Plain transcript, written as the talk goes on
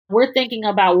We're thinking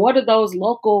about what are those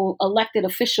local elected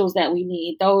officials that we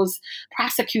need, those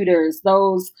prosecutors,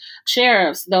 those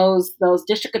sheriffs, those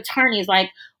district attorneys,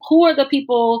 like who are the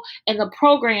people and the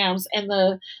programs and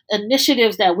the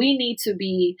initiatives that we need to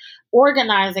be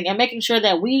organizing and making sure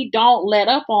that we don't let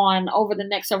up on over the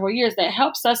next several years that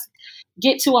helps us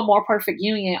get to a more perfect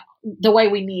union the way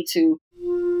we need to.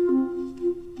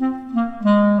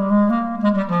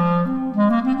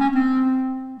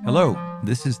 Hello,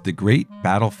 this is the Great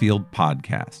Battlefield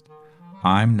Podcast.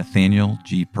 I'm Nathaniel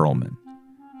G. Perlman.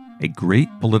 A great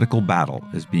political battle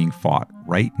is being fought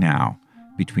right now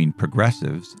between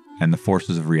progressives and the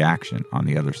forces of reaction on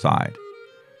the other side.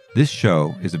 This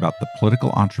show is about the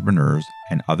political entrepreneurs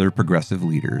and other progressive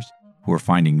leaders who are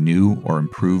finding new or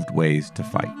improved ways to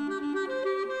fight.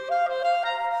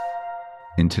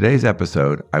 In today's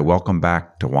episode, I welcome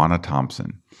back DeJuana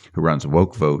Thompson, who runs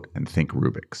Woke Vote and Think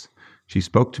Rubik's. She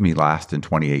spoke to me last in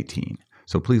 2018,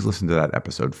 so please listen to that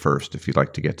episode first if you'd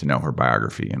like to get to know her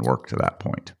biography and work to that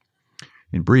point.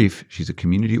 In brief, she's a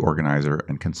community organizer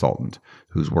and consultant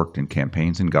who's worked in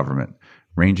campaigns and government,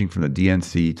 ranging from the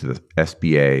DNC to the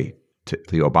SBA to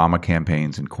the Obama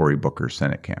campaigns and Cory Booker's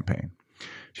Senate campaign.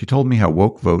 She told me how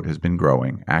Woke Vote has been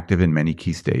growing, active in many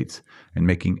key states, and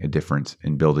making a difference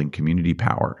in building community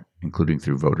power, including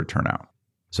through voter turnout.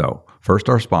 So, first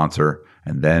our sponsor,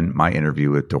 and then my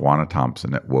interview with DeJuana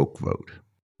Thompson at Woke Vote.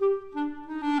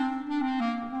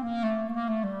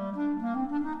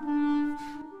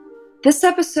 This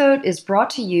episode is brought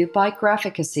to you by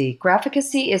Graphicacy.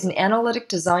 Graphicacy is an analytic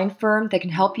design firm that can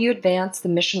help you advance the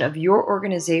mission of your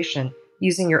organization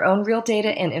using your own real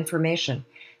data and information.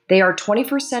 They are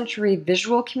 21st century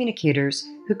visual communicators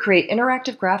who create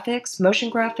interactive graphics, motion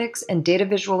graphics, and data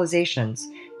visualizations.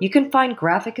 You can find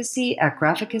Graphicacy at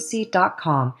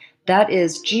graphicacy.com. That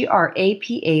is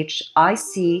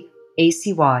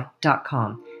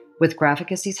GRAPHICACY.com. With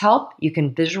Graphicacy's help, you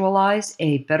can visualize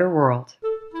a better world.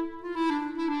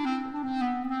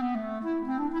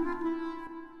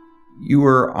 You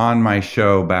were on my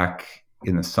show back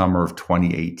in the summer of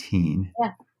 2018.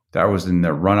 Yeah. That was in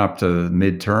the run-up to the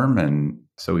midterm. And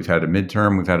so we've had a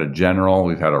midterm, we've had a general,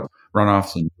 we've had a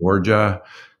runoffs in Georgia,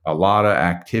 a lot of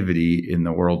activity in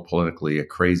the world politically, a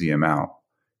crazy amount.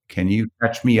 Can you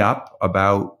catch me up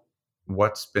about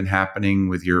what's been happening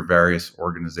with your various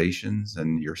organizations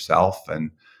and yourself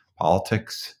and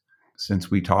politics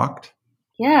since we talked?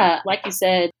 Yeah, like you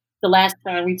said, the last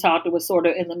time we talked, it was sort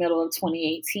of in the middle of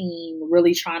 2018,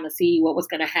 really trying to see what was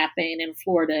going to happen in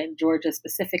Florida and Georgia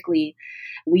specifically.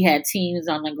 We had teams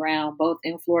on the ground, both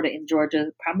in Florida and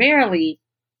Georgia. Primarily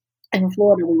in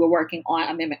Florida, we were working on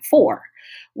Amendment 4,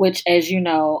 which, as you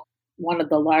know, one of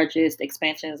the largest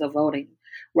expansions of voting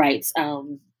rights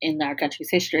in our country's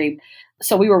history.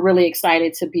 So we were really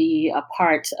excited to be a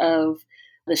part of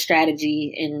the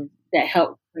strategy and that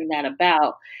helped bring that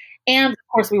about. And of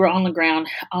course, we were on the ground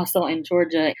also in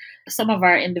Georgia. Some of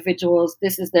our individuals,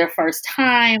 this is their first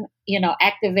time,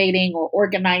 activating or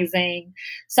organizing.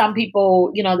 Some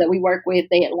people, that we work with,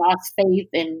 they had lost faith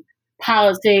in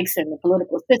politics and the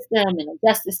political system and the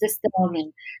justice system.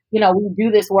 And, we do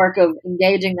this work of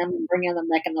engaging them and bringing them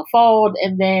back in the fold.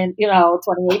 And then,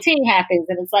 2018 happens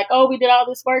and it's like, oh, we did all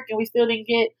this work and we still didn't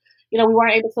get, we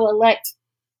weren't able to elect,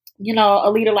 a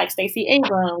leader like Stacey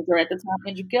Abrams or at the time,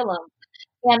 Andrew Gillum.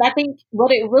 And I think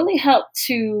what it really helped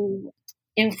to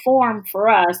inform for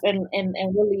us and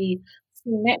really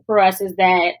cement for us is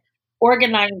that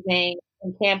organizing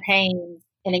and campaigns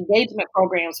and engagement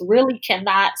programs really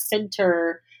cannot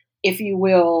center, if you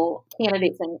will,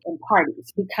 candidates and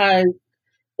parties. Because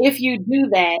if you do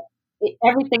that,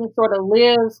 everything sort of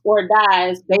lives or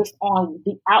dies based on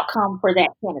the outcome for that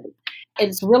candidate.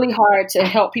 It's really hard to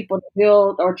help people to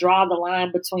build or draw the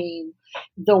line between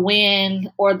the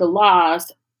win or the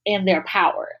loss and their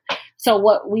power. So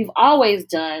what we've always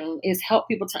done is help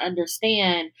people to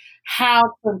understand how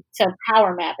to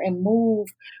power map and move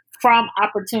from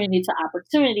opportunity to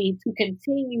opportunity to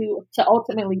continue to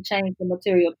ultimately change the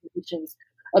material conditions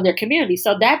of their community.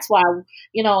 So that's why,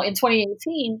 in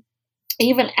 2018,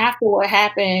 even after what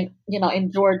happened,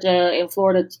 in Georgia and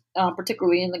Florida,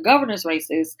 particularly in the governor's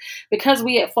races, because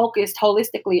we had focused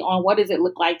holistically on what does it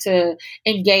look like to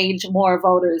engage more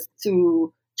voters,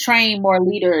 to train more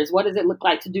leaders, what does it look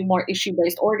like to do more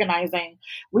issue-based organizing,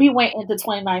 we went into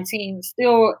 2019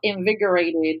 still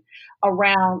invigorated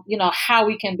around, how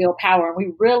we can build power. And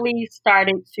we really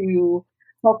started to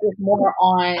focus more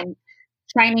on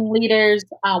training leaders.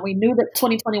 We knew that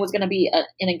 2020 was going to be an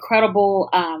incredible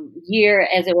year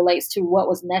as it relates to what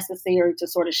was necessary to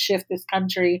sort of shift this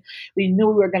country. We knew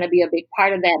we were going to be a big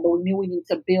part of that, but we knew we needed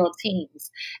to build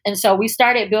teams. And so we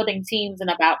started building teams in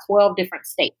about 12 different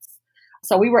states.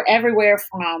 So we were everywhere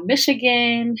from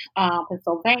Michigan,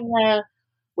 Pennsylvania,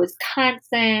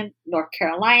 Wisconsin, North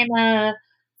Carolina,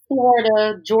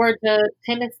 Florida, Georgia,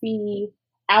 Tennessee,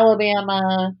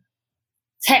 Alabama,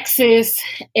 Texas,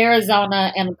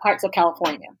 Arizona, and parts of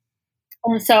California.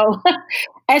 And so,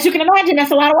 as you can imagine,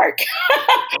 that's a lot of work.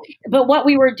 But what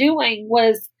we were doing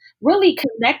was really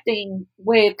connecting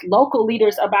with local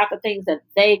leaders about the things that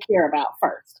they care about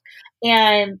first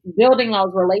and building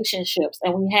those relationships.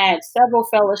 And we had several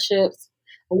fellowships,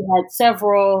 we had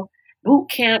several boot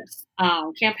camps,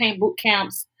 campaign boot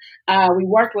camps. We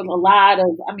worked with a lot of,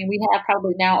 we have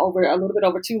probably now a little bit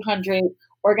over 200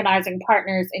 organizing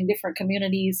partners in different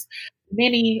communities,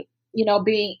 many,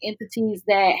 being entities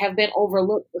that have been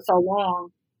overlooked for so long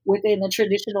within the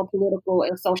traditional political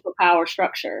and social power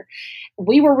structure.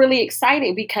 We were really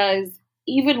excited because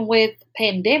even with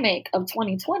pandemic of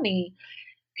 2020,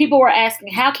 people were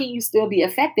asking, how can you still be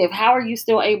effective? How are you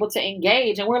still able to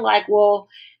engage? And we're like, well,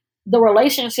 the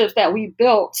relationships that we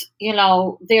built,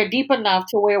 they're deep enough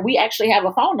to where we actually have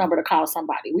a phone number to call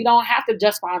somebody. We don't have to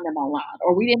just find them online,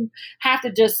 or we didn't have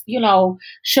to just,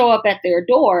 show up at their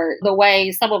door the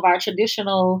way some of our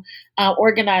traditional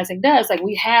organizing does. Like,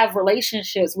 we have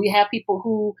relationships, we have people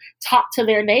who talk to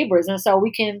their neighbors. And so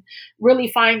we can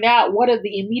really find out what are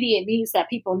the immediate needs that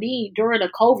people need during a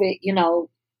COVID,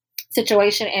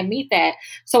 situation and meet that.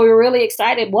 So we were really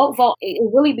excited. Woke Vote, it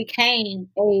really became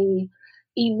a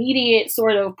immediate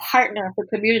sort of partner for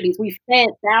communities. We fed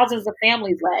thousands of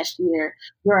families last year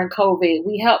during COVID.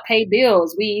 We helped pay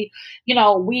bills. We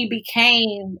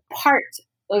became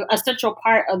a central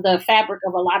part of the fabric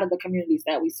of a lot of the communities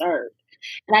that we served.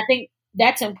 And I think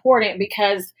that's important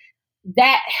because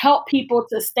that helped people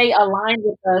to stay aligned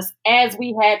with us as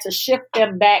we had to shift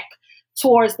them back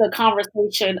towards the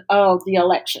conversation of the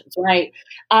elections, right?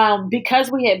 Because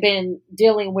we had been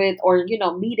dealing with or,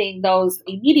 meeting those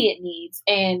immediate needs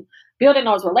and building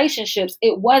those relationships,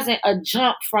 it wasn't a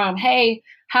jump from, hey,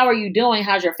 how are you doing?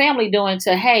 How's your family doing?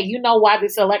 To, hey, you know why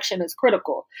this election is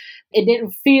critical. It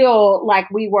didn't feel like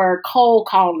we were cold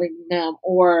calling them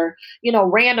or,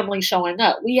 randomly showing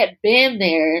up. We had been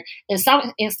there in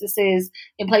some instances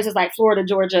in places like Florida,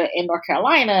 Georgia, and North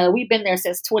Carolina. We've been there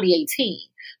since 2018.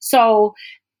 So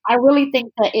I really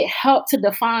think that it helped to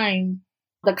define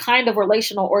the kind of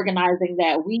relational organizing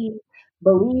that we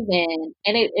believe in.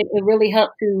 And it really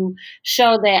helped to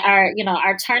show that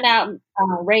our turnout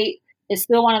rate is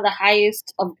still one of the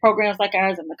highest of programs like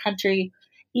ours in the country.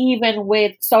 Even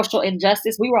with social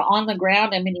injustice, we were on the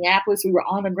ground in Minneapolis. We were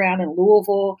on the ground in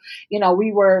Louisville.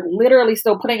 We were literally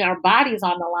still putting our bodies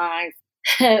on the line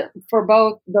for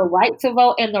both the right to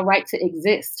vote and the right to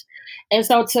exist. And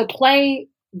so to play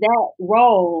that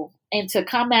role and to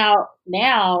come out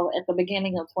now at the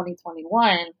beginning of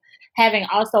 2021, having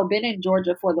also been in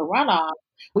Georgia for the runoff,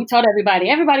 we told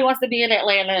everybody wants to be in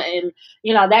Atlanta and,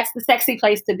 that's the sexy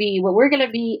place to be. But we're going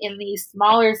to be in these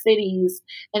smaller cities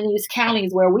and these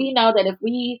counties where we know that if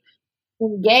we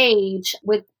engage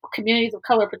with communities of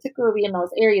color, particularly in those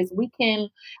areas, we can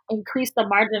increase the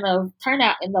margin of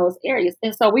turnout in those areas.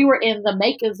 And so we were in the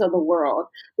Macons of the world,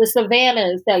 the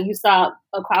Savannahs that you saw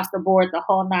across the board the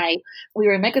whole night. We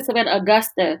were in Macon, Savannah,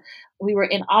 Augusta. We were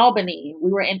in Albany.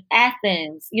 We were in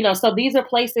Athens. So these are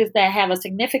places that have a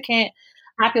significant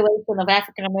population of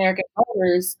African American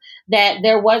voters that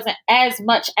there wasn't as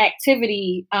much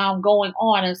activity going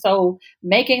on. And so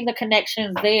making the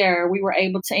connections there, we were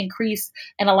able to increase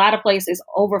in a lot of places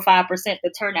over 5%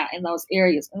 the turnout in those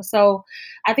areas. And so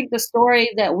I think the story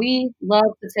that we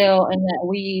love to tell and that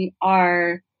we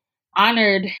are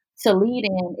honored to lead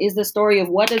in is the story of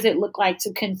what does it look like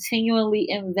to continually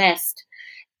invest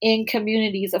in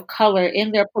communities of color,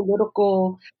 in their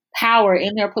political power,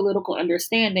 in their political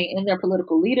understanding, in their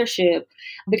political leadership,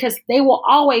 because they will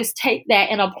always take that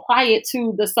and apply it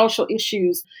to the social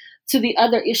issues, to the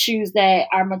other issues that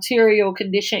are material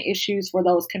condition issues for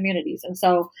those communities. And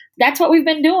so that's what we've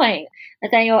been doing,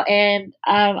 Nathaniel. And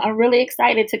I'm really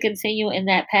excited to continue in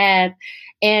that path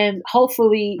and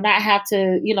hopefully not have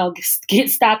to, get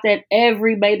stopped at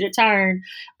every major turn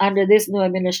under this new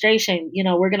administration.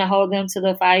 We're going to hold them to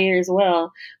the fire as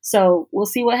well. So we'll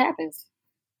see what happens.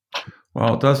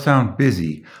 Well, it does sound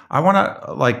busy. I want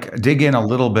to dig in a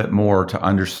little bit more to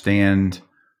understand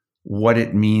what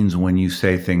it means when you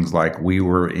say things like we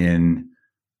were in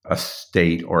a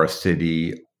state or a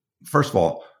city. First of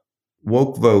all,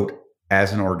 Woke Vote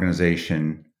as an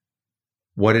organization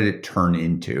What did it turn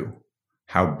into?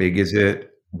 How big is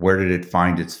it? Where did it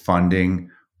find its funding?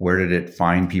 Where did it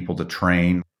find people to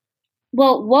train?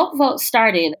 Well, Woke Vote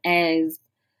started as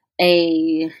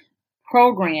a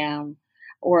program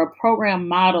or a program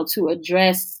model to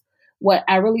address what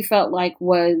I really felt like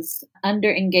was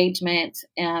under engagement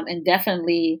and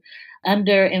definitely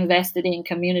under invested in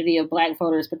community of Black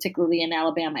voters, particularly in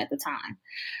Alabama at the time.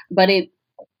 But it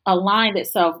aligned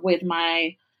itself with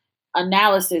my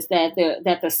analysis that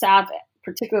the South,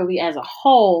 particularly as a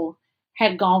whole,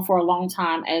 had gone for a long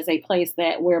time as a place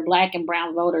that where Black and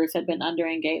brown voters had been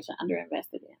underengaged and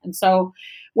underinvested in. And so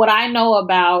what I know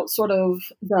about sort of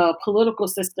the political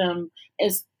system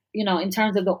is, in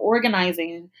terms of the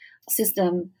organizing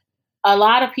system, a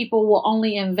lot of people will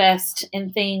only invest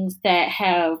in things that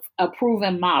have a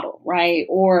proven model, right?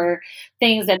 Or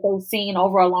things that they've seen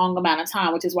over a long amount of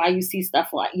time, which is why you see stuff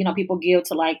like, people give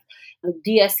to like the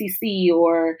DSCC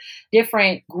or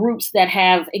different groups that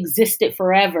have existed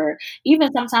forever,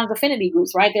 even sometimes affinity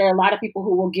groups, right? There are a lot of people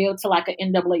who will give to like an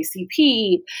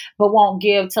NAACP, but won't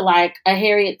give to like a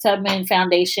Harriet Tubman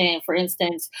Foundation, for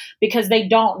instance, because they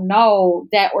don't know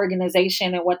that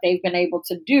organization and what they've been able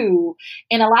to do.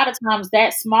 And a lot of times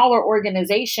that smaller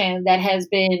organization that has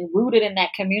been rooted in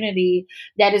that community,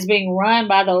 that is being run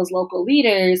by those local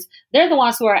leaders, they're the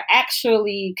ones who are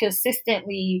actually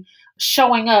consistently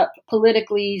showing up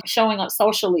politically, showing up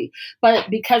socially. But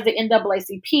because the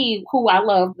NAACP, who I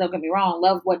love, don't get me wrong,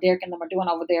 love what Derek and them are doing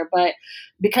over there, but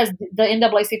because the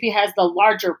NAACP has the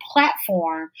larger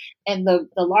platform and the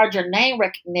larger name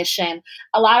recognition,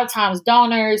 a lot of times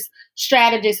donors,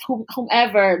 strategists,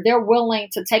 whomever, they're willing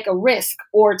to take a risk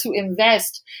or to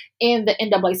invest in the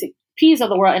NAACPs of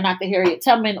the world and not the Harriet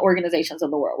Tubman organizations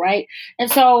of the world, right? And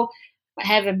so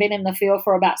having been in the field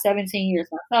for about 17 years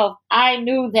myself, I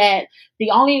knew that the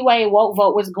only way Woke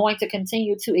Vote was going to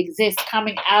continue to exist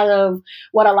coming out of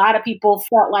what a lot of people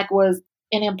felt like was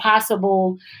an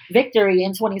impossible victory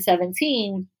in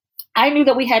 2017, I knew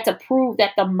that we had to prove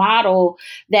that the model,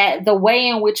 that the way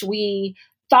in which we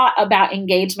thought about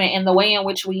engagement and the way in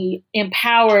which we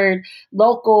empowered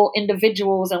local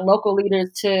individuals and local leaders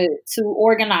to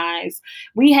organize,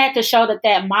 we had to show that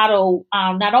that model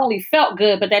not only felt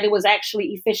good, but that it was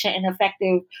actually efficient and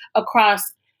effective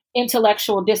across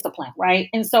intellectual discipline, right?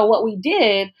 And so what we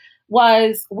did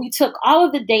was we took all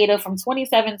of the data from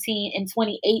 2017 and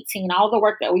 2018, all the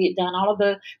work that we had done, all of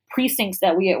the precincts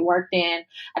that we had worked in.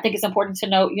 I think it's important to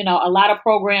note, a lot of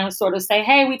programs sort of say,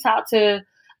 hey, we talked to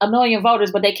 1 million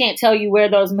voters, but they can't tell you where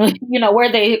those,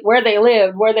 where they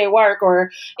live, where they work,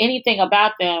 or anything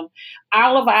about them.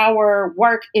 All of our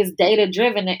work is data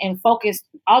driven and focused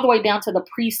all the way down to the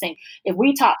precinct. If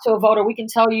we talk to a voter, we can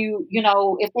tell you,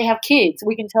 if they have kids,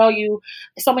 we can tell you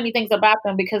so many things about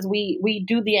them because we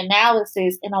do the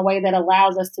analysis in a way that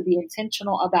allows us to be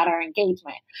intentional about our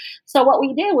engagement. So what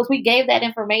we did was we gave that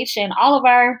information, all of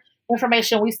our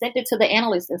information, we sent it to the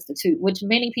Analyst Institute, which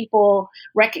many people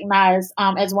recognize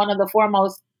as one of the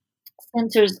foremost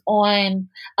centers on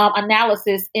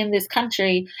analysis in this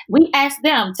country. We asked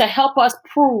them to help us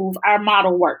prove our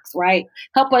model works, right?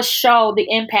 Help us show the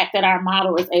impact that our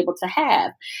model is able to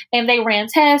have. And they ran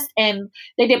tests, and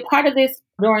they did part of this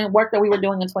during work that we were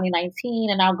doing in 2019,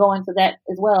 and I'll go into that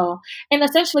as well. And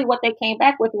essentially what they came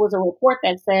back with was a report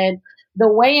that said, the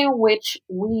way in which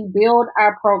we build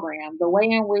our program, the way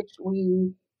in which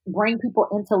we bring people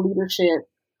into leadership,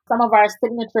 some of our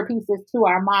signature pieces to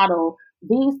our model,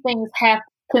 these things have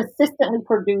consistently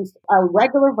produced a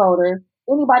regular voter,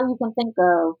 anybody you can think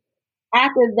of,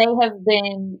 after they have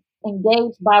been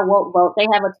engaged by Woke Vote, they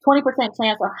have a 20%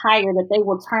 chance or higher that they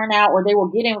will turn out or they will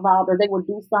get involved or they will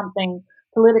do something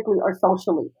politically or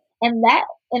socially. And that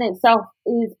in itself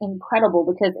is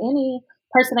incredible because any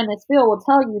person in this field will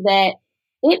tell you that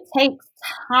it takes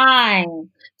time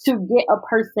to get a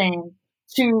person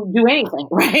to do anything,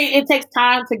 right? It takes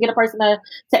time to get a person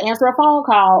to answer a phone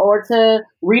call or to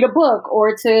read a book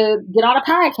or to get on a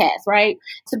podcast, right?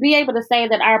 To be able to say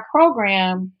that our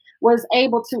program was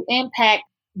able to impact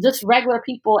just regular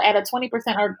people at a 20%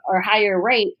 or higher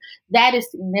rate, that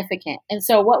is significant. And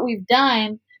so what we've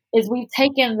done is we've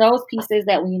taken those pieces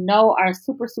that we know are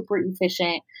super, super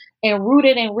efficient and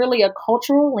rooted in really a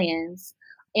cultural lens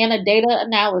and a data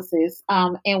analysis.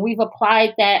 And we've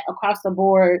applied that across the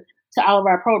board to all of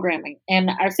our programming. And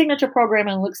our signature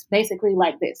programming looks basically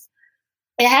like this.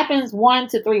 It happens 1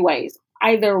 to 3 ways.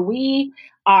 Either we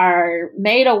are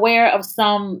made aware of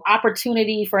some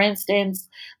opportunity. For instance,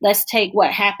 let's take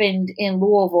what happened in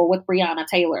Louisville with Breonna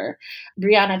Taylor.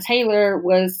 Breonna Taylor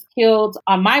was killed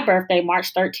on my birthday,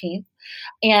 March 13th.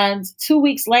 And 2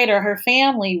 weeks later, her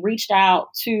family reached out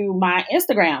to my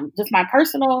Instagram, just my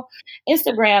personal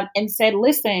Instagram, and said,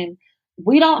 listen,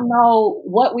 we don't know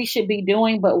what we should be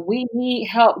doing, but we need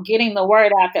help getting the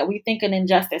word out that we think an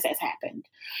injustice has happened.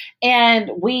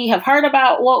 And we have heard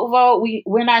about Woke Vote.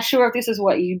 We're not sure if this is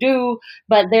what you do,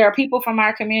 but there are people from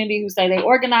our community who say they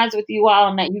organize with you all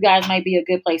and that you guys might be a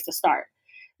good place to start.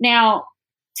 Now,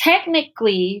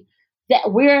 technically,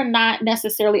 that we're not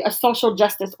necessarily a social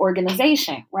justice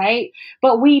organization, right?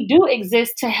 But we do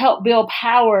exist to help build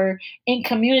power in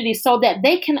communities so that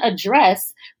they can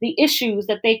address the issues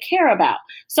that they care about.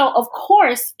 So, of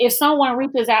course, if someone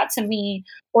reaches out to me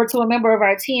or to a member of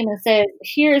our team and says,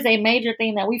 here's a major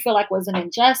thing that we feel like was an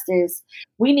injustice,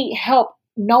 we need help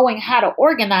knowing how to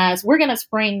organize, we're going to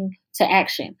spring to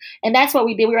action. And that's what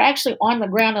we did. We were actually on the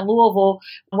ground in Louisville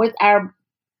with our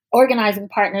organizing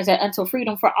partners at Until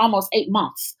Freedom for almost 8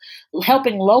 months,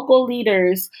 helping local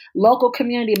leaders, local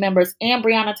community members, and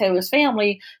Breonna Taylor's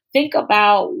family think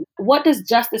about what does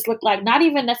justice look like, not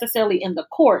even necessarily in the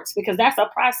courts, because that's a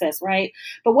process, right?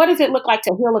 But what does it look like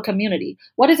to heal a community?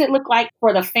 What does it look like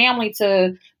for the family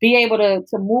to be able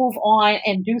to move on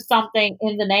and do something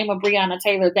in the name of Breonna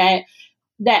Taylor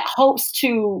that hopes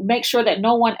to make sure that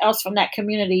no one else from that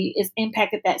community is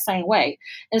impacted that same way.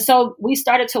 And so we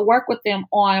started to work with them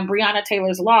on Breonna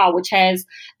Taylor's Law, which has,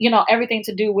 everything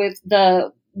to do with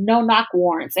the no-knock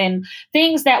warrants and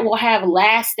things that will have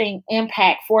lasting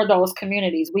impact for those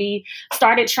communities. We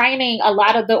started training a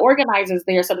lot of the organizers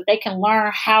there so that they can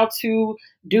learn how to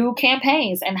do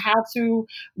campaigns and how to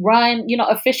run,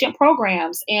 efficient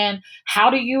programs and how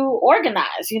do you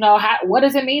organize, what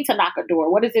does it mean to knock a door?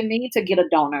 What does it mean to get a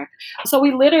donor? So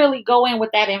we literally go in with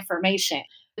that information.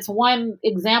 It's one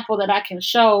example that I can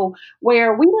show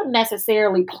where we didn't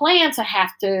necessarily plan to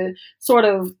have to sort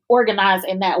of organize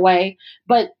in that way,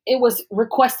 but it was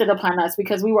requested upon us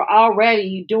because we were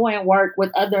already doing work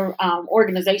with other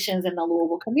organizations in the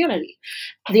Louisville community.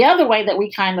 The other way that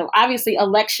we obviously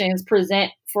elections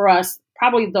present for us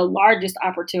probably the largest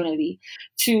opportunity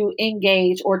to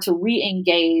engage or to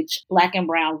re-engage Black and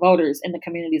Brown voters in the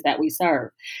communities that we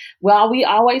serve. Well, we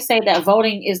always say that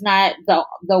voting is not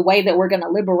the way that we're going to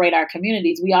liberate our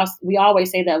communities. We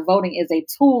always say that voting is a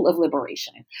tool of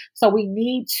liberation. So we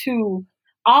need to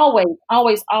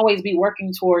always be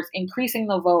working towards increasing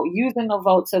the vote, using the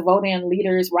vote to vote in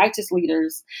leaders, righteous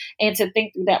leaders, and to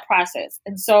think through that process.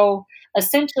 And so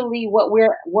essentially what we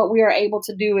are able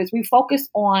to do is we focus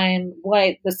on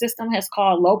what the system has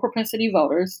called low propensity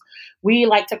voters. We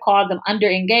like to call them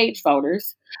underengaged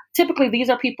voters. Typically, these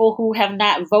are people who have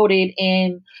not voted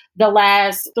in the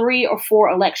last 3 or 4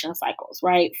 election cycles,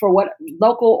 right? For what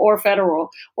local or federal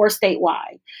or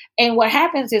statewide. And what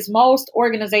happens is most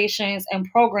organizations and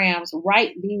programs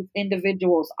write these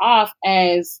individuals off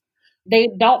as they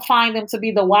don't find them to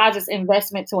be the wisest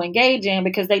investment to engage in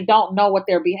because they don't know what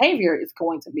their behavior is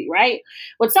going to be, right?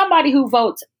 With somebody who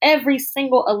votes every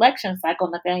single election cycle,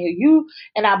 Nathaniel, you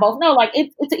and I both know,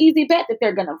 it's an easy bet that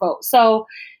they're going to vote. So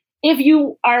if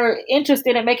you are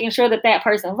interested in making sure that that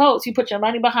person votes, you put your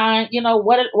money behind,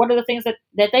 what are the things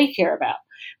that they care about.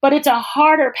 But it's a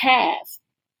harder path.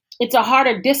 It's a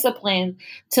harder discipline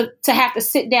to have to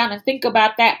sit down and think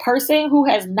about that person who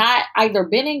has not either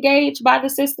been engaged by the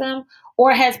system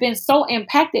or has been so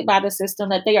impacted by the system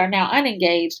that they are now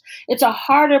unengaged. It's a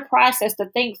harder process to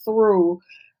think through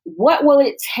what will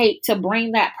it take to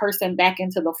bring that person back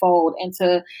into the fold and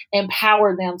to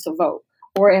empower them to vote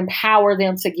or empower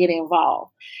them to get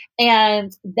involved.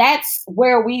 And that's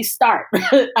where we start.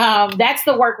 That's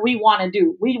the work we want to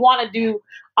do. We want to do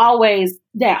always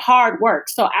that hard work.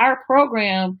 So our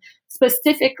program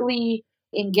specifically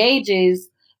engages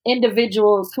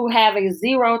individuals who have a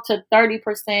 0 to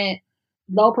 30%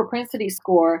 low propensity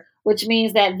score, which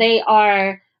means that they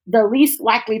are the least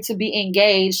likely to be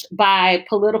engaged by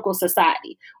political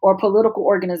society or political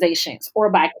organizations or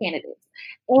by candidates.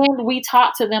 And we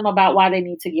talk to them about why they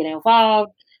need to get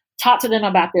involved, talk to them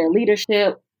about their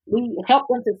leadership. We help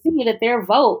them to see that their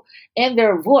vote and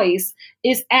their voice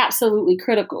is absolutely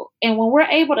critical. And when we're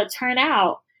able to turn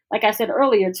out, like I said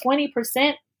earlier,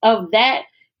 20% of that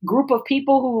group of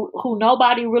people who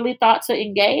nobody really thought to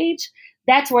engage,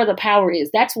 that's where the power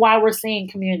is. That's why we're seeing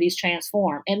communities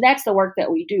transform. And that's the work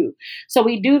that we do. So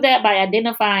we do that by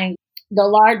identifying the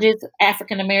largest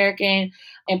African American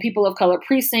and people of color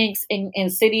precincts in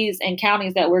cities and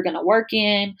counties that we're going to work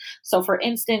in. So for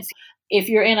instance, if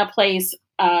you're in a place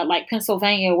like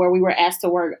Pennsylvania, where we were asked to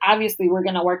work. Obviously, we're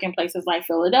going to work in places like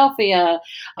Philadelphia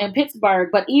and Pittsburgh.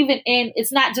 But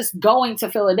it's not just going to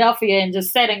Philadelphia and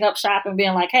just setting up shop and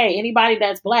being like, hey, anybody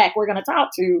that's Black, we're going to talk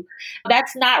to.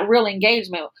 That's not real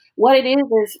engagement. What it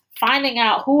is finding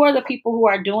out who are the people who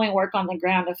are doing work on the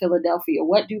ground in Philadelphia.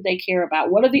 What do they care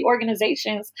about? What are the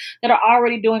organizations that are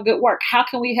already doing good work? How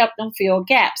can we help them fill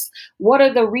gaps? What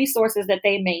are the resources that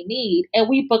they may need? And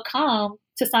we become,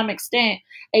 to some extent,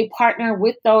 a partner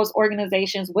with those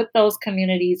organizations, with those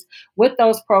communities, with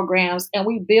those programs, and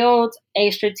we build a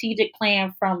strategic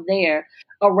plan from there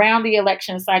around the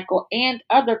election cycle and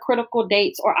other critical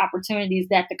dates or opportunities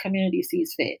that the community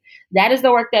sees fit. That is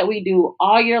the work that we do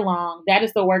all year long. That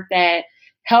is the work that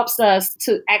helps us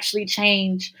to actually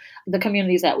change the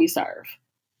communities that we serve.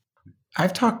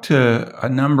 I've talked to a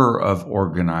number of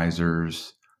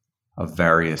organizers of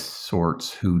various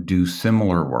sorts who do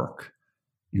similar work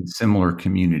in similar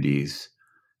communities.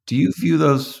 Do you view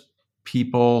those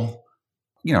people,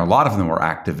 a lot of them were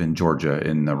active in Georgia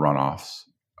in the runoffs,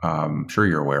 I'm sure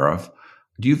you're aware of.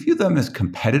 Do you view them as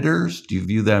competitors? Do you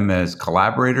view them as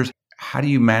collaborators? How do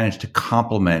you manage to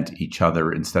complement each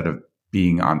other instead of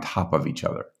being on top of each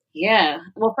other? Yeah.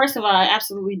 Well, first of all, I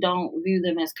absolutely don't view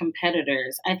them as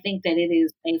competitors. I think that it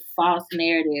is a false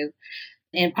narrative.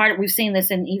 And we've seen this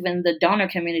in even the donor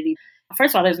community.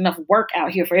 First of all, there's enough work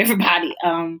out here for everybody.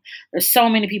 There's so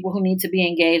many people who need to be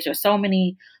engaged. There's so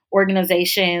many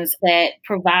organizations that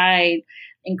provide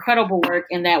incredible work,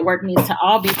 and that work needs to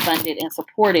all be funded and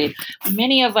supported.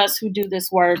 Many of us who do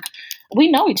this work,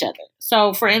 we know each other.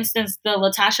 So, for instance, the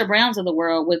Latasha Browns of the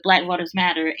world with Black Voters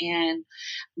Matter and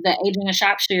the Adrian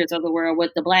Shropshire's of the world with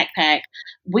the Black Pact,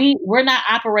 we're not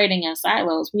operating in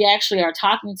silos. We actually are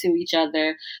talking to each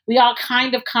other. We all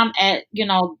kind of come at,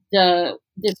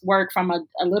 this work from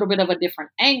a little bit of a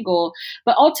different angle,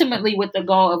 but ultimately with the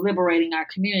goal of liberating our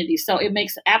community. So it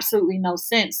makes absolutely no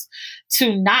sense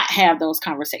to not have those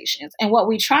conversations. And what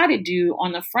we try to do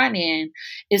on the front end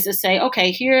is to say,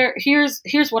 okay,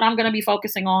 here's what I'm going to be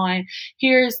focusing on.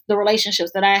 Here's the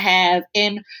relationships that I have.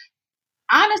 And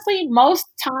honestly, most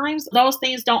times those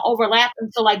things don't overlap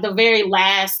until like the very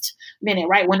last minute,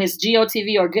 right? When it's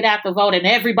GOTV or get out the vote and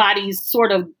everybody's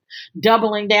sort of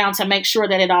doubling down to make sure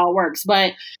that it all works.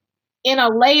 But in a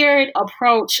layered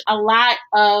approach, a lot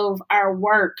of our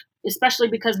work, especially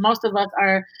because most of us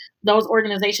are those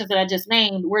organizations that I just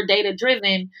named, we're data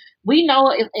driven. We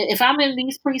know if I'm in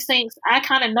these precincts, I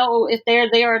kind of know if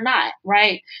they're there or not,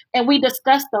 right? And we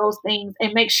discuss those things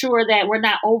and make sure that we're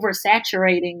not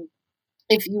oversaturating,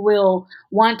 if you will,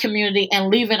 one community and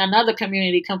leaving another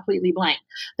community completely blank.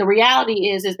 The reality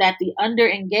is that the under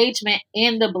engagement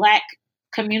in the Black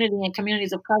community and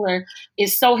communities of color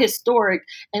is so historic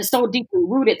and so deeply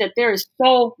rooted that there is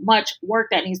so much work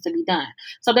that needs to be done.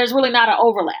 So there's really not an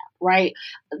overlap, right?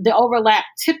 The overlap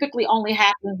typically only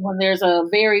happens when there's a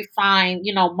very fine,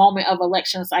 moment of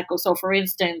election cycle. So for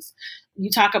instance, you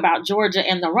talk about Georgia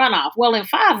and the runoff. Well, in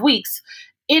 5 weeks,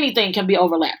 anything can be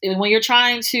overlapped. And when you're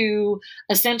trying to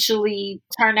essentially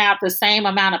turn out the same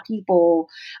amount of people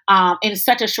in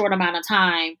such a short amount of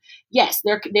time, yes,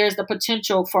 there's the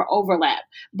potential for overlap.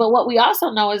 But what we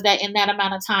also know is that in that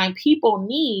amount of time, people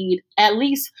need at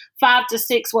least 5 to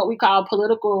 6 what we call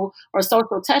political or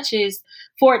social touches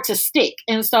for it to stick.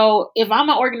 And so if I'm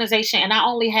an organization and I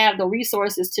only have the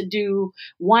resources to do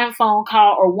one phone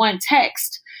call or one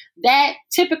text, that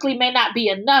typically may not be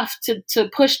enough to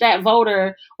push that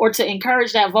voter or to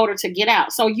encourage that voter to get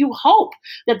out. So you hope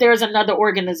that there's another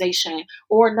organization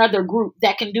or another group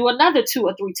that can do another 2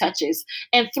 or 3 touches.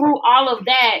 And through all of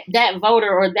that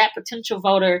voter or that potential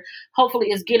voter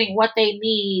hopefully is getting what they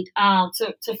need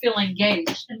to feel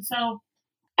engaged. And so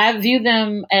I view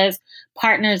them as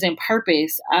partners in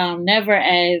purpose, never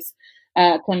as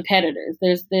competitors.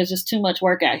 There's just too much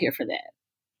work out here for that.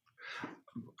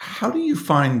 How do you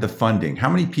find the funding? How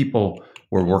many people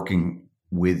were working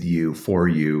with you, for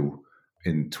you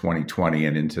in 2020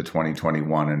 and into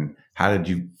 2021? And how did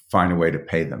you find a way to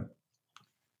pay them?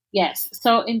 Yes.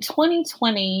 So in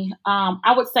 2020,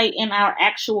 I would say in our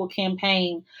actual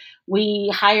campaign,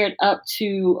 we hired up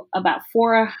to about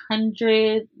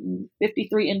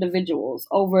 453 individuals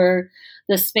over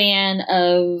the span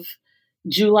of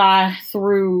July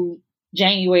through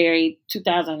January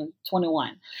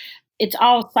 2021. It's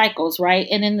all cycles, right?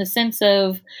 And in the sense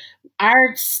of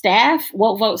our staff,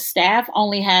 Woke Vote staff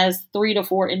only has 3 to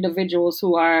 4 individuals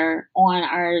who are on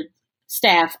our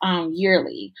staff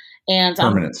yearly, and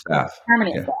permanent staff,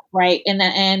 staff, right?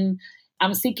 And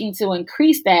I'm seeking to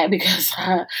increase that because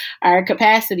our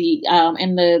capacity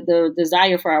and the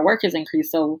desire for our work has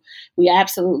increased. So we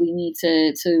absolutely need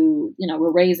to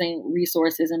we're raising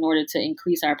resources in order to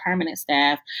increase our permanent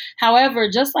staff. However,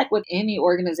 just like with any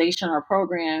organization or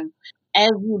program, as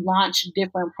you launch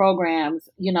different programs,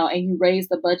 and you raise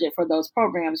the budget for those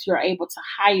programs, you're able to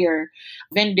hire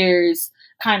vendors,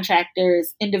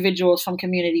 contractors, individuals from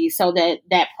communities so that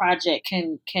that project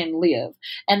can live.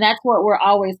 And that's what we're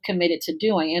always committed to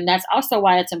doing. And that's also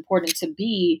why it's important to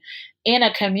be in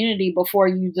a community before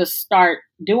you just start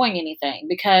doing anything.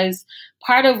 Because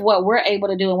part of what we're able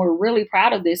to do, and we're really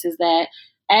proud of this, is that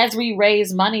as we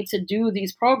raise money to do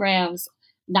these programs,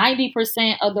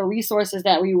 90% of the resources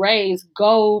that we raise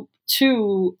go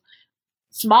to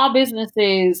small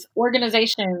businesses,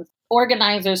 organizations,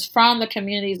 organizers from the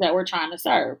communities that we're trying to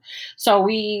serve. So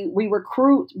we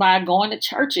recruit by going to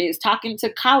churches, talking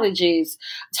to colleges,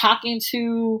 talking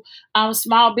to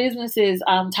small businesses,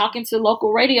 talking to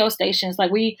local radio stations.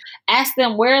 Like, we ask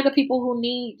them, where are the people who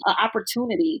need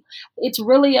opportunity? It's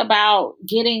really about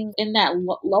getting in that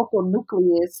local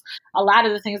nucleus. A lot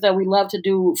of the things that we love to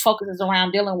do focuses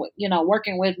around dealing with,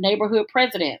 working with neighborhood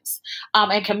presidents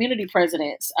and community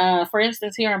presidents. For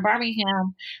instance, here in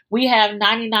Birmingham, we have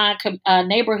 99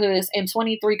 neighborhoods in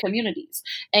 23 communities,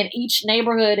 and each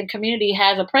neighborhood and community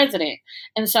has a president.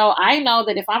 And so I know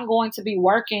that if I'm going to be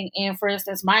working in, for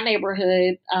instance, my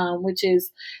neighborhood, which is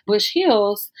Bush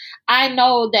Hills, I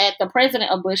know that the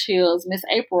president of Bush Hills, Miss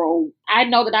April, I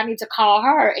know that I need to call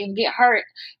her and get her,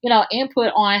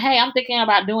 input on, hey, I'm thinking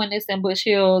about doing this in Bush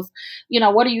Hills.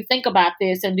 What do you think about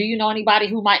this? And do you know anybody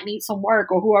who might need some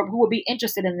work, or who would be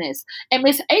interested in this? And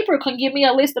Miss April can give me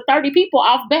a list of 30 people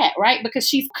off bat, right? Because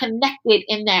she's connected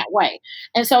in that way.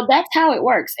 And so that's how it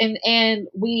works. And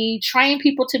we train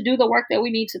people to do the work that we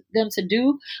need them to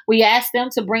do. We ask them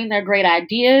to bring their great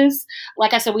ideas.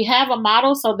 Like I said, we have a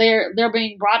model. So they're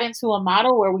being brought into a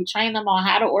model where we train them on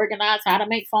how to organize, how to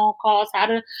make phone calls, how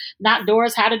to knock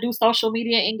doors, how to do social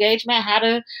media engagement, how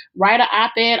to write an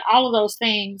op-ed, all of those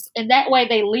things. And that way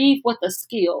they leave with a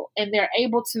skill, and they're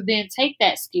able to then take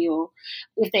that skill.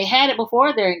 If they had it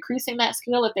before, they're increasing that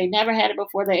skill. If they never had it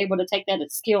before, they're able to take that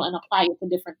skill and apply it to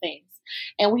different things.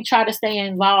 And we try to stay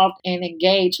involved and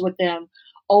engaged with them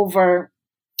over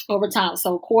time.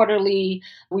 So quarterly,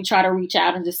 we try to reach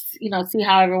out and just, see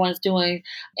how everyone's doing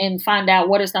and find out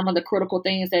what are some of the critical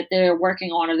things that they're working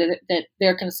on, or that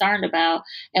they're concerned about.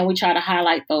 And we try to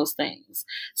highlight those things.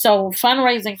 So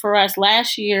fundraising for us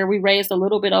last year, we raised a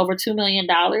little bit over $2 million.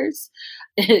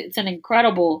 It's an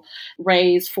incredible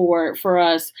raise for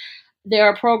us. There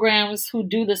are programs who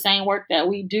do the same work that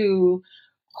we do,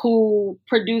 who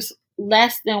produce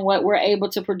less than what we're able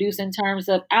to produce in terms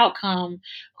of outcome,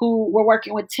 who were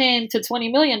working with $10 to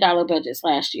 $20 million budgets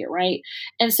last year, right?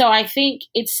 And so I think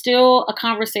it's still a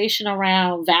conversation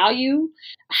around value,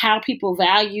 how people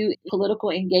value political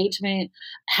engagement,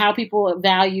 how people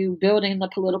value building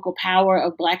the political power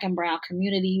of Black and Brown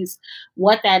communities,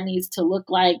 what that needs to look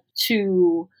like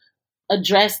to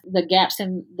address the gaps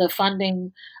in the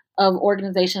funding of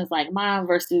organizations like mine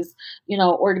versus,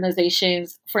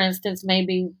 organizations, for instance,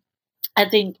 maybe I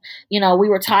think, we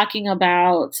were talking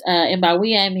about, and by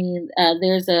we, I mean,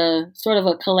 there's a sort of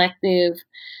a collective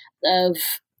of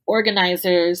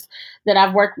organizers that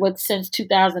I've worked with since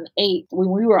 2008,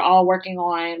 when we were all working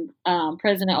on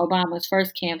President Obama's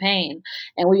first campaign.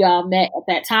 And we all met at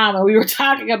that time, and we were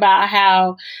talking about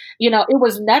how, it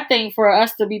was nothing for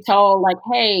us to be told, like,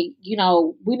 hey,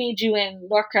 we need you in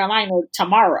North Carolina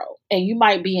tomorrow, and you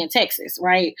might be in Texas,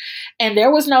 right? And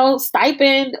there was no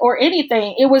stipend or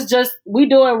anything. It was just, we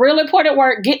doing real important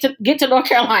work, get to North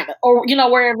Carolina, or,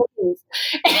 wherever it is.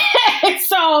 And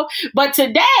so, but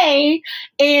today,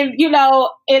 in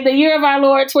the year of our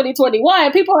Lord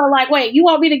 2021, people are like, wait, you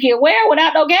want me to get where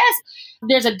without no gas?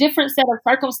 There's a different set of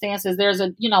circumstances.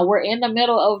 We're in the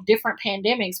middle of different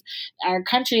pandemics. Our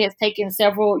country has taken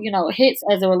several, hits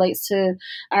as it relates to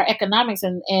our economics.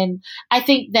 And I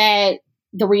think that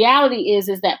the reality is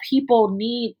that people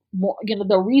need more,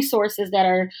 the resources that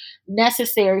are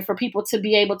necessary for people to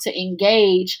be able to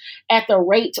engage at the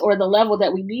rate or the level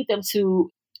that we need them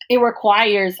to. It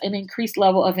requires an increased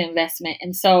level of investment.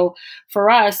 And so for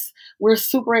us, we're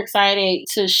super excited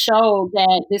to show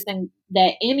that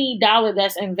that any dollar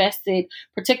that's invested,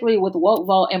 particularly with Woke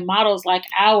Vote and models like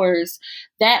ours,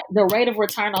 that the rate of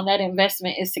return on that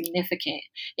investment is significant.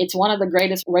 It's one of the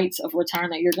greatest rates of return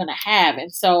that you're going to have.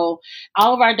 And so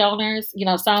all of our donors,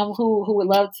 some who would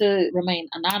love to remain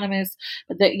anonymous,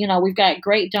 but that, we've got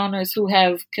great donors who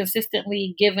have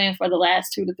consistently given for the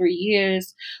last 2 to 3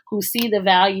 years, who see the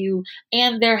value,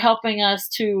 and they're helping us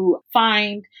to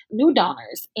find new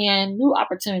donors and new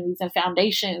opportunities and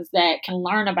foundations that can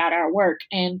learn about our work.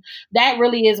 And that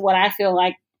really is what I feel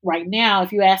like right now.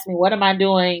 If you ask me, what am I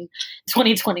doing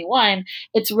 2021?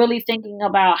 It's really thinking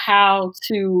about how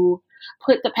to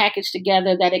put the package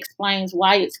together that explains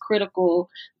why it's critical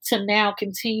to now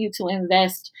continue to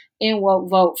invest in Woke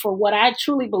Vote for what I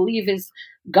truly believe is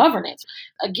governance.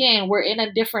 Again, we're in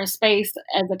a different space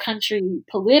as a country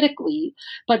politically,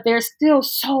 but there's still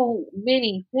so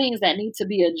many things that need to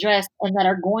be addressed and that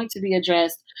are going to be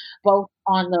addressed both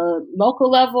on the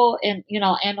local level and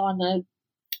on the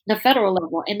federal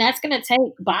level. And that's going to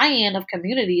take buy-in of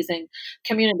communities and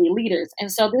community leaders.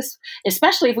 And so this,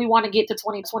 especially if we want to get to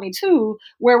 2022,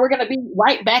 where we're going to be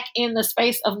right back in the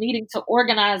space of needing to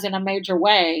organize in a major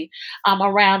way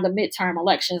around the midterm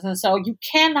elections. And so you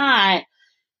cannot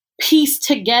piece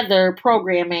together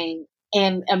programming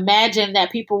and imagine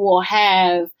that people will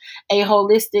have a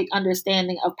holistic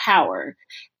understanding of power.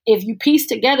 If you piece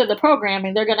together the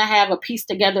programming, they're going to have a piece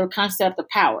together concept of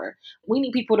power. We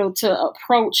need people to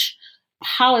approach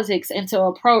politics and to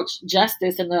approach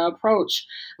justice and to approach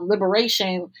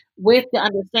liberation with the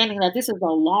understanding that this is a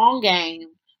long game,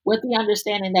 with the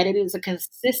understanding that it is a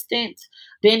consistent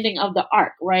bending of the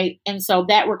arc, right? And so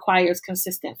that requires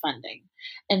consistent funding.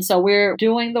 And so we're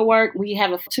doing the work. We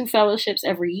have 2 fellowships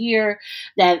every year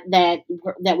that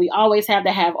we always have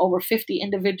to have over 50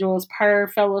 individuals per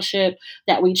fellowship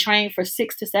that we train for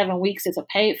 6 to 7 weeks. It's a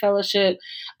paid fellowship.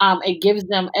 It gives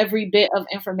them every bit of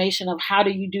information of how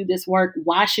do you do this work?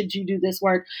 Why should you do this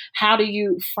work? How do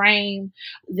you frame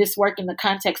this work in the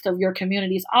context of your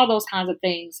communities? All those kinds of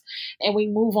things. And we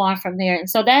move on from there. And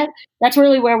so that's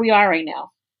really where we are right now.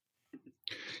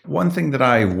 One thing that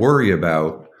I worry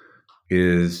about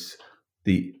is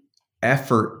the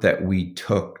effort that we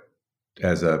took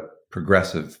as a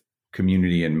progressive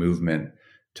community and movement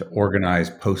to organize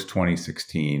post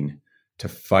 2016, to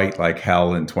fight like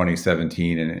hell in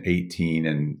 2017 and 18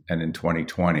 and in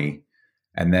 2020.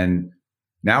 And then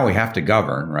now we have to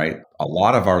govern, right? A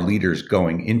lot of our leaders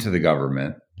going into the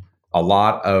government, a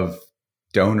lot of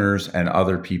donors and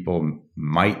other people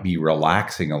might be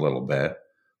relaxing a little bit,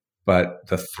 but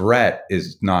the threat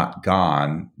is not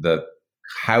gone. The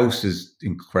House is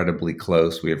incredibly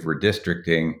close. We have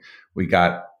redistricting. We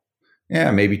got,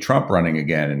 maybe Trump running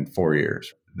again in 4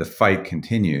 years. The fight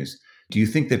continues. Do you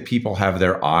think that people have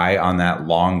their eye on that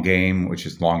long game, which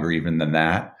is longer even than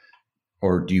that?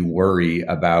 Or do you worry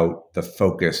about the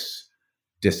focus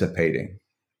dissipating?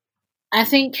 I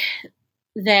think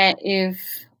that if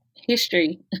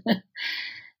history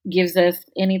gives us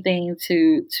anything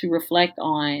to reflect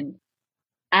on,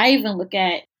 I even look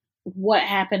at what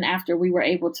happened after we were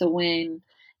able to win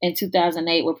in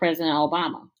 2008 with President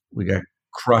Obama. We got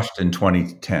crushed in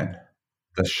 2010,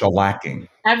 the shellacking.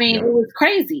 I mean, It was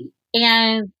crazy.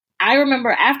 And I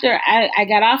remember after I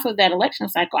got off of that election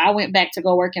cycle, I went back to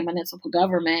go work in municipal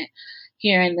government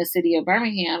here in the city of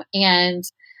Birmingham. And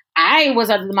I was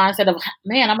of the mindset of,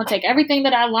 man, I'm going to take everything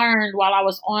that I learned while I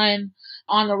was on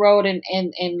the road and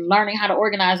learning how to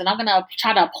organize, and I'm going to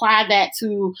try to apply that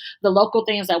to the local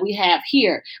things that we have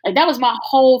here. Like, that was my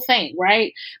whole thing,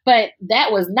 right? But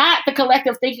that was not the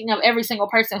collective thinking of every single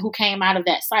person who came out of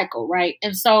that cycle, right?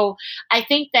 And so I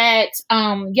think that,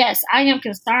 yes, I am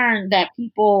concerned that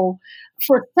people,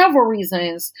 for several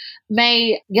reasons,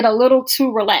 may get a little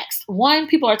too relaxed. One,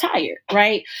 people are tired,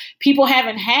 right? People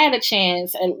haven't had a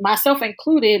chance, and myself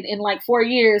included, in like 4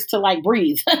 years to like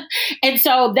breathe. And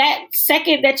so that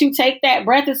second that you take that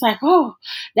breath, it's like, oh,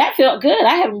 that felt good.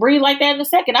 I haven't breathed like that in a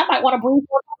second. I might want to breathe.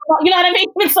 You know what I mean?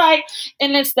 It's like,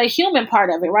 and it's the human part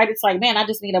of it, right? It's like, man, I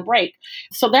just need a break.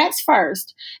 So that's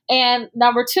first. And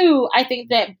number two, I think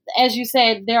that, as you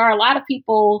said, there are a lot of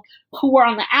people who were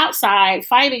on the outside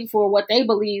fighting for what they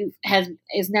believe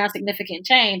is now significant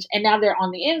change, and now they're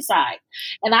on the inside.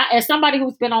 And I, as somebody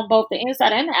who's been on both the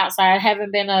inside and the outside,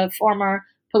 having been a former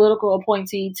political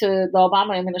appointee to the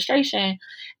Obama administration,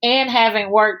 and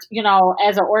having worked,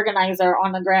 as an organizer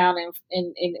on the ground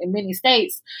in many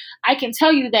states, I can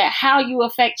tell you that how you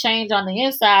affect change on the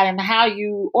inside and how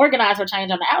you organize for change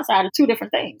on the outside are 2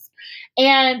 different things.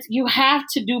 And you have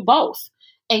to do both.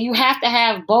 And you have to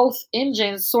have both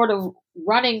engines sort of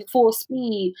running full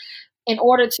speed in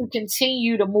order to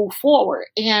continue to move forward.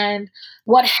 And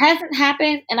what hasn't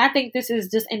happened, and I think this is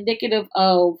just indicative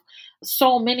of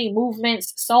so many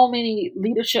movements, so many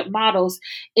leadership models,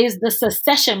 is the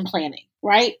succession planning,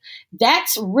 right?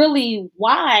 That's really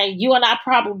why you and I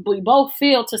probably both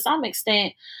feel to some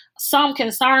extent some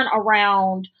concern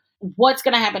around what's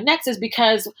going to happen next, is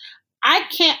because I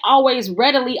can't always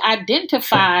readily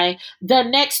identify the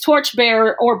next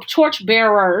torchbearer or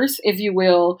torchbearers, if you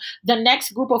will, the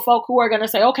next group of folk who are going to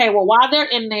say, okay, well, while they're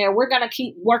in there, we're going to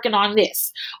keep working on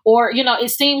this. Or,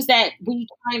 it seems that we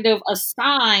kind of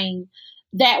assign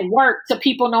that work to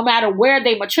people no matter where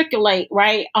they matriculate,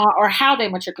 right? Or how they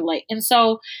matriculate. And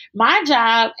so my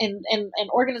job in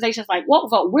organizations like Woke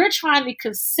Vote, we're trying to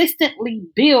consistently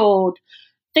build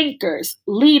thinkers,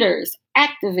 leaders,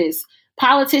 activists,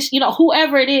 politicians,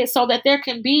 whoever it is, so that there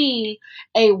can be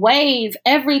a wave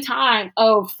every time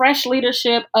of fresh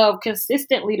leadership, of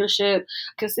consistent leadership,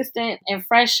 consistent and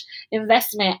fresh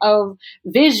investment, of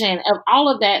vision, of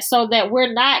all of that, so that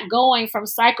we're not going from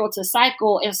cycle to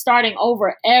cycle and starting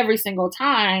over every single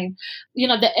time.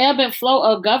 The ebb and flow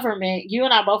of government, you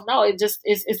and I both know, it just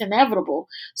is inevitable.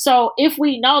 So if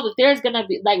we know that there's going to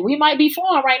be, like, we might be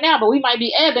flowing right now, but we might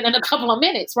be ebbing in a couple of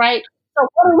minutes, right? So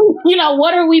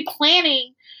what are we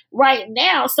planning right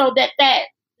now so that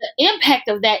the impact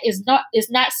of that is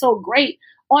not so great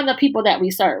on the people that we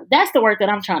serve? That's the work that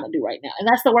I'm trying to do right now. And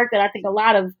that's the work that I think a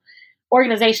lot of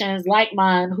organizations like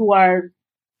mine, who are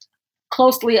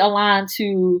closely aligned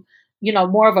to,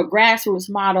 more of a grassroots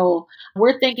model,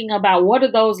 we're thinking about what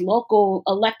are those local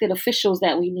elected officials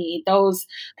that we need, those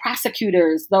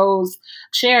prosecutors, those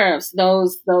sheriffs,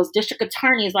 those district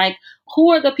attorneys, like, who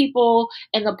are the people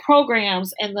and the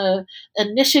programs and the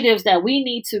initiatives that we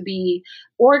need to be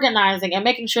organizing and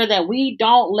making sure that we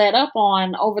don't let up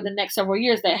on over the next several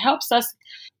years, that helps us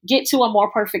get to a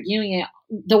more perfect union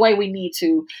the way we need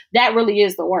to. That really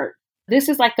is the work. This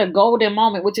is like the golden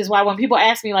moment, which is why when people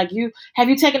ask me, like, have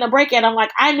you taken a break yet? I'm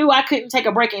like, I knew I couldn't take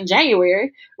a break in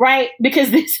January, right?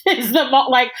 Because this is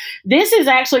this is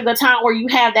actually the time where you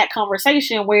have that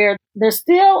conversation where there's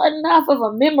still enough of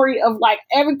a memory of like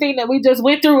everything that we just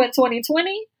went through in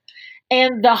 2020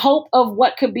 and the hope of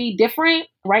what could be different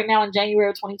right now in January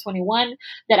of 2021,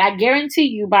 that I guarantee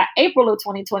you by April of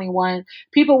 2021,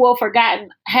 people will have forgotten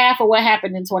half of what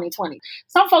happened in 2020.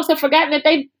 Some folks have forgotten that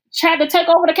they tried to take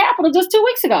over the Capitol just 2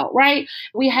 weeks ago, right?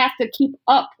 We have to keep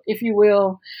up, if you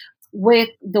will, with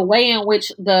the way in which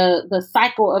the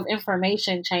cycle of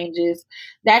information changes.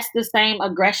 That's the same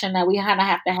aggression that we kind of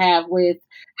have to have with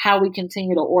how we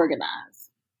continue to organize.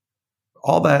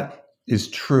 All that is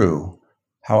true.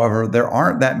 However, there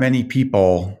aren't that many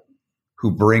people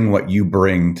who bring what you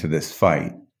bring to this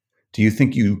fight. Do you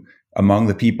think among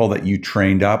the people that you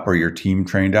trained up or your team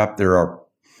trained up, there are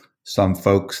some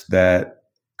folks that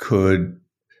could,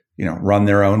 run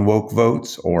their own woke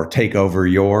votes or take over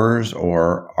yours,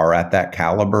 or are at that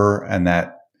caliber and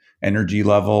that energy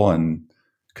level and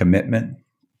commitment?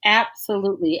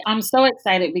 Absolutely. I'm so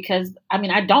excited because,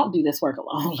 I don't do this work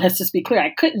alone. Let's just be clear.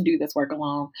 I couldn't do this work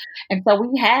alone. And so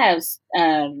we have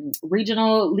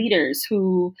regional leaders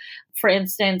who, for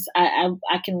instance,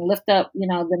 I can lift up,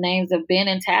 the names of Ben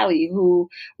and Tally, who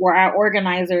were our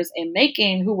organizers in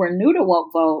Macon, who were new to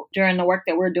Woke Vote during the work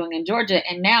that we're doing in Georgia.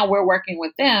 And now we're working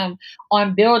with them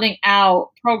on building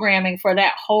out programming for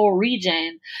that whole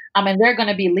region. And they're going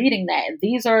to be leading that.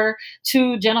 These are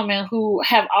two gentlemen who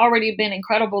have already been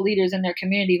incredible leaders in their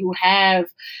community, who have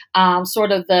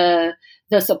sort of the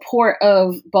support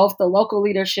of both the local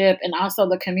leadership and also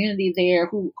the community there,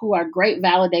 who are great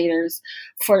validators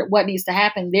for what needs to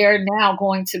happen. They're now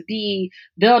going to be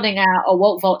building out a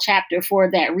Woke Vote chapter for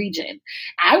that region.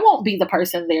 I won't be the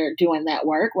person there doing that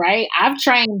work, right? I've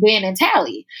trained Ben and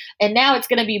Tally, and now it's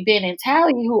going to be Ben and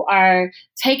Tally who are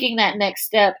taking that next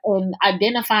step and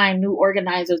identifying new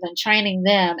organizers and training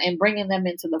them and bringing them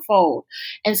into the fold.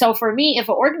 And so for me, if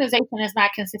an organization is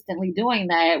not consistently doing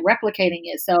that, replicating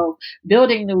it, so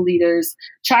building new leaders,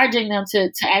 charging them to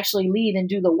actually lead and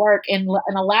do the work, and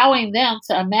allowing them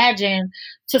to imagine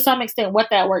to some extent what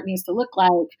that work needs to look like,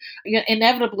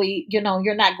 inevitably, you're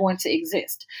not going to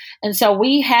exist. And so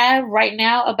we have right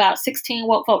now about 16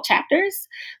 Woke Vote chapters.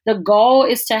 The goal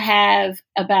is to have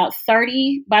about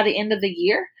 30 by the end of the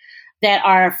year that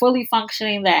are fully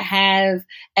functioning, that have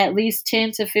at least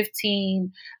 10 to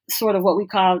 15 sort of what we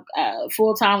call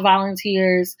full-time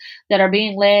volunteers that are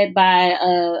being led by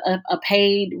a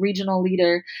paid regional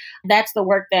leader. That's the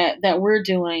work that we're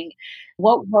doing.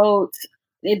 Woke Vote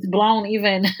it's blown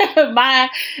even my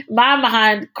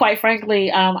mind, quite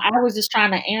frankly. I was just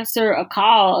trying to answer a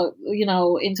call,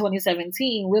 in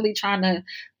 2017, really trying to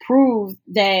prove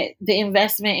that the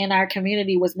investment in our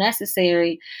community was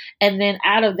necessary. And then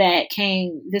out of that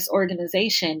came this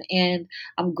organization. And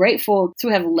I'm grateful to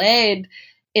have led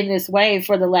in this way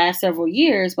for the last several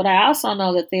years. But I also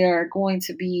know that there are going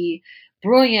to be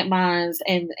brilliant minds,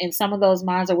 and some of those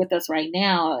minds are with us right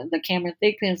now. The Cameron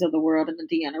Thigpens of the world, and the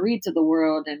Deanna Reeds of the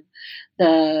world, and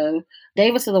the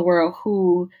Davis of the world.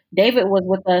 Who David was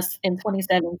with us in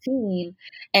 2017,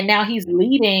 and now he's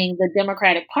leading the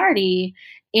Democratic Party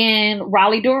in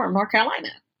Raleigh-Durham, North Carolina,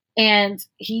 and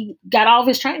he got all of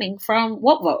his training from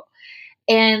Woke Vote.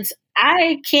 And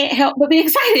I can't help but be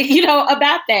excited,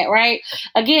 about that, right?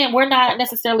 Again, we're not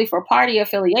necessarily for party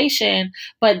affiliation,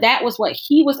 but that was what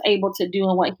he was able to do,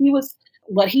 and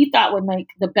what he thought would make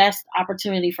the best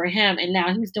opportunity for him. And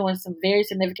now he's doing some very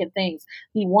significant things.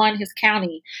 He won his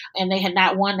county, and they had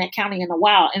not won that county in a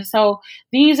while. And so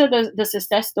these are the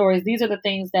success stories. These are the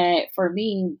things that, for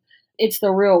me, it's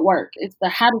the real work. It's the,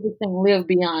 how does this thing live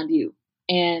beyond you?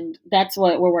 And that's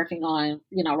what we're working on,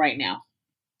 right now.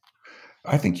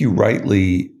 I think you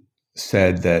rightly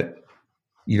said that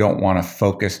you don't want to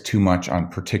focus too much on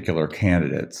particular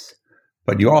candidates,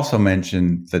 but you also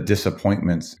mentioned the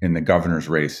disappointments in the governor's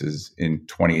races in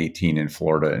 2018 in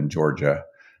Florida and Georgia.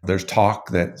 There's talk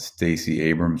that Stacey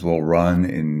Abrams will run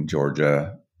in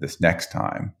Georgia this next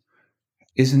time.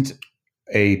 Isn't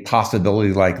a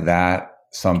possibility like that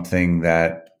something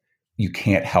that you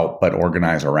can't help but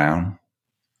organize around?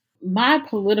 My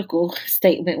political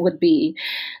statement would be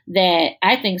that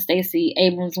I think Stacey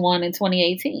Abrams won in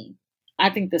 2018. I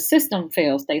think the system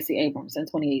failed Stacey Abrams in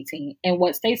 2018. And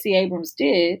what Stacey Abrams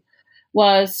did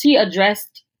was she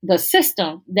addressed the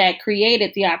system that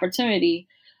created the opportunity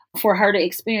for her to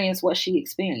experience what she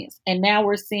experienced. And now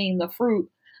we're seeing the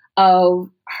fruit of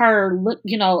her,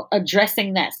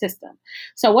 addressing that system.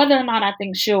 So whether or not I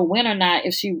think she'll win or not,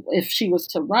 if she was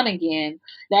to run again,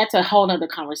 that's a whole nother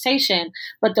conversation.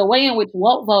 But the way in which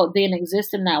Woke Vote then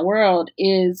exists in that world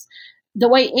is the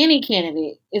way any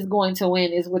candidate is going to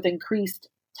win is with increased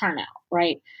turnout,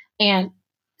 right? And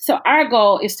so our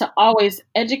goal is to always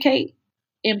educate,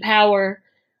 empower,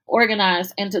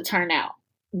 organize, and to turn out.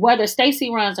 Whether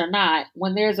Stacey runs or not,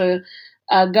 when there's a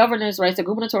governor's race, a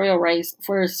gubernatorial race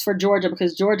for Georgia,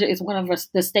 because Georgia is one of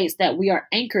the states that we are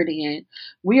anchored in,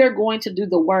 we are going to do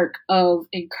the work of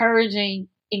encouraging,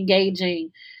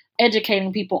 engaging,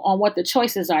 educating people on what the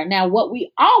choices are. Now, what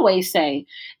we always say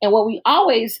and what we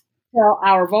always tell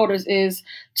our voters is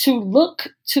to look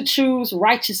to choose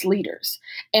righteous leaders.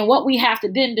 And what we have to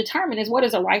then determine is, what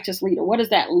is a righteous leader? What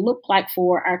does that look like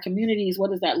for our communities?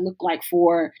 What does that look like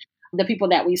for the people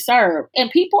that we serve? And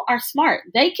people are smart.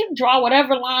 They can draw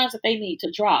whatever lines that they need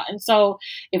to draw. And so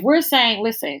if we're saying,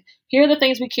 listen, here are the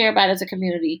things we care about as a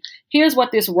community. Here's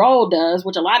what this role does,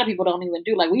 which a lot of people don't even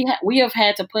do. Like we have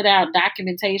had to put out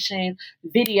documentation,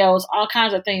 videos, all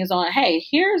kinds of things on, hey,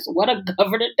 here's what a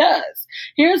governor does.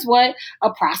 Here's what a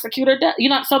prosecutor does,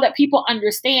 so that people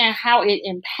understand how it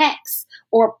impacts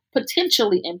or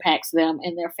potentially impacts them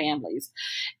and their families.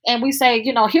 And we say,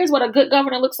 here's what a good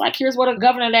governor looks like. Here's what a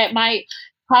governor that might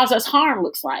cause us harm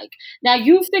looks like. Now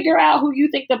you figure out who you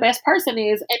think the best person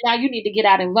is, and now you need to get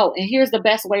out and vote. And here's the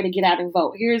best way to get out and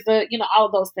vote. Here's the, all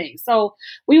of those things. So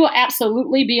we will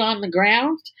absolutely be on the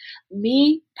ground.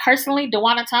 Me personally,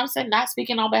 DeJuana Thompson, not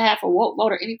speaking on behalf of Woke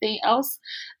Vote or anything else,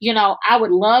 I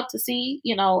would love to see,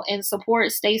 and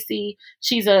support Stacey.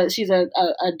 She's a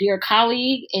dear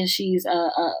colleague, and she's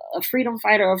a freedom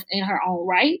fighter in her own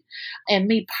right. And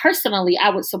me personally, I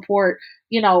would support,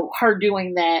 her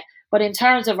doing that. But in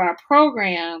terms of our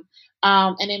program,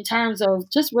 and in terms of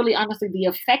just really honestly the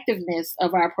effectiveness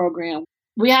of our program,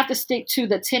 we have to stick to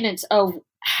the tenets of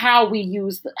how we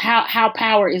use how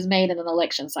power is made in an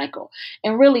election cycle.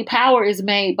 And really, power is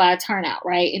made by turnout,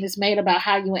 right? And it's made about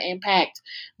how you impact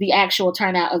the actual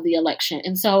turnout of the election.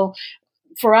 And so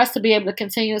for us to be able to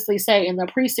continuously say in the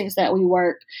precincts that we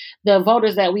work, the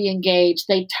voters that we engage,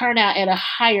 they turn out at a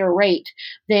higher rate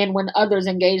than when others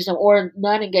engage them, or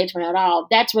non-engagement at all.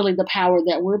 That's really the power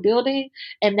that we're building.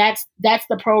 And that's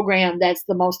the program that's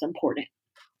the most important.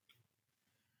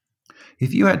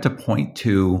 If you had to point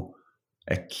to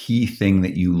a key thing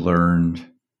that you learned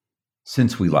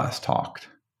since we last talked,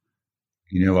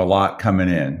 a lot coming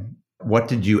in, what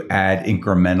did you add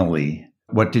incrementally?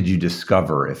 What did you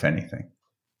discover, if anything?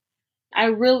 I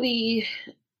really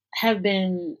have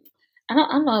been, I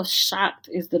don't know if shocked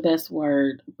is the best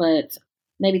word, but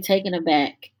maybe taken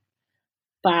aback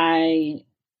by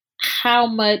how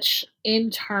much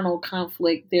internal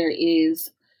conflict there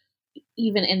is,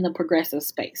 even in the progressive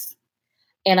space.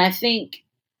 And I think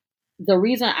the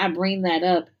reason I bring that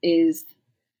up is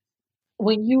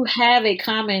when you have a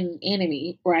common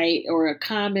enemy, right, or a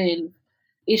common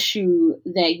issue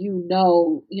that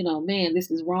man,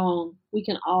 this is wrong. We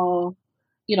can all,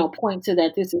 point to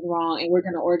that this is wrong and we're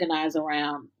going to organize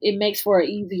around. It makes for an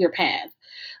easier path.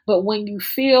 But when you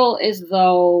feel as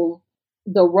though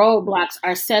the roadblocks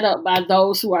are set up by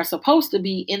those who are supposed to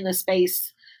be in the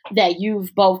space that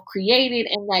you've both created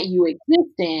and that you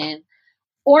exist in,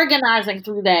 organizing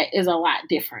through that is a lot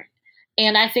different.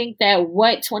 And I think that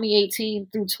what 2018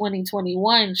 through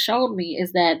 2021 showed me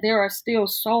is that there are still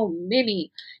so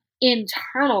many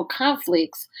internal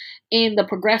conflicts in the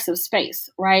progressive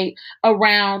space, right?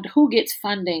 Around who gets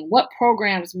funding, what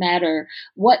programs matter,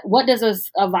 what does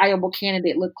a viable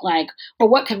candidate look like, or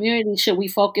what community should we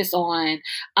focus on?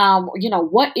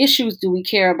 What issues do we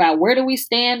care about? Where do we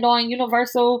stand on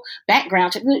universal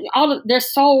background check?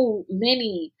 There's so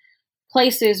many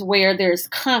places where there's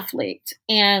conflict,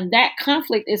 and that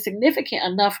conflict is significant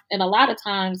enough and a lot of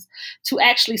times to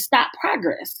actually stop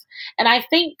progress. And I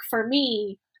think for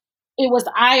me, it was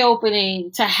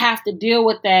eye-opening to have to deal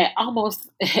with that almost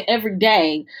every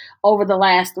day over the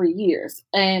last 3 years.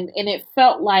 And it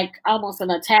felt like almost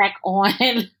an attack on,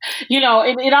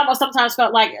 it almost sometimes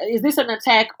felt like, is this an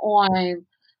attack on,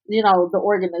 the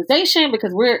organization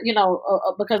because we're,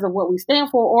 because of what we stand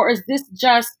for? Or is this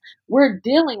just we're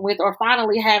dealing with or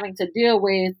finally having to deal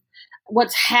with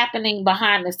what's happening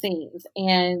behind the scenes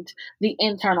and the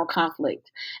internal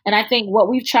conflict? And I think what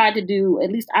we've tried to do, at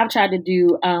least I've tried to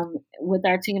do with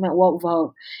our team at Woke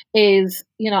Vote, is,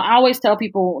 I always tell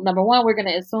people, number one, we're going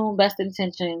to assume best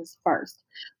intentions first.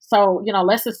 So,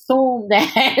 let's assume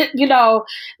that,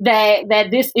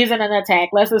 that this isn't an attack.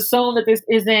 Let's assume that this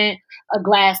isn't a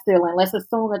glass ceiling. Let's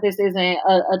assume that this isn't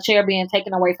a chair being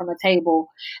taken away from the table.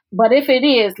 But if it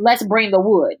is, let's bring the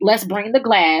wood, let's bring the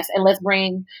glass, and let's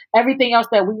bring everything else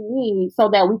that we need so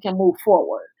that we can move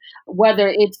forward. Whether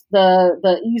it's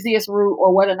the easiest route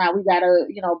or whether or not we got to,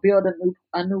 build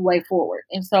a new way forward.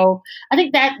 And so I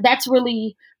think that's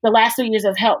really the last 2 years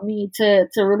have helped me to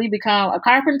really become a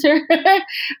carpenter,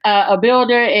 a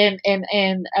builder, and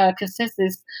a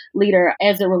consensus leader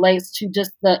as it relates to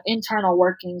just the internal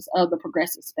workings of the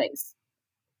progressive space.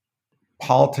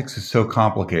 Politics is so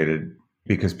complicated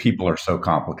because people are so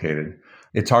complicated.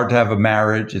 It's hard to have a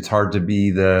marriage. It's hard to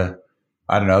be the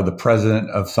president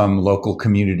of some local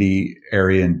community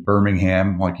area in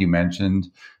Birmingham, like you mentioned.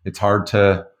 It's hard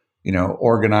to,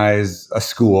 organize a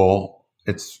school.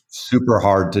 It's super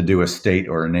hard to do a state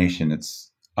or a nation.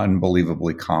 It's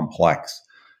unbelievably complex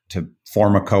to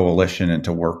form a coalition and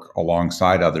to work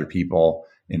alongside other people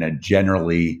in a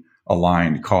generally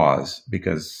aligned cause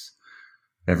because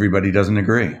everybody doesn't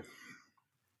agree.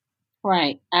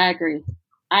 Right. I agree.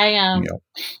 I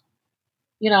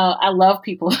love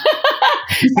people.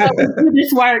 I do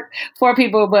this work for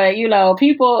people, but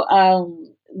people, I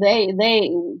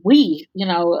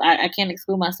can't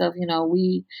exclude myself.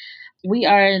 We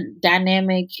are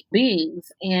dynamic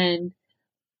beings, and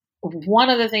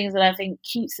one of the things that I think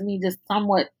keeps me just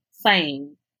somewhat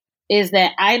sane is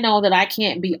that I know that I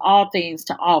can't be all things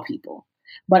to all people,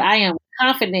 but I am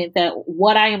confident that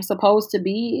what I am supposed to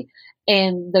be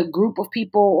and the group of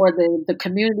people or the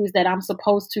communities that I'm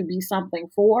supposed to be something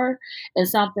for and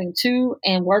something to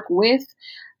and work with,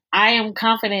 I am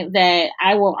confident that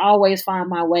I will always find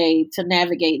my way to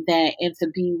navigate that and to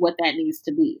be what that needs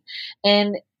to be.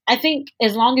 And I think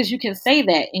as long as you can say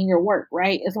that in your work,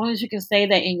 right? As long as you can say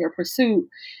that in your pursuit,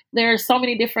 there are so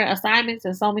many different assignments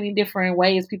and so many different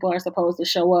ways people are supposed to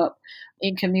show up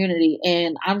in community.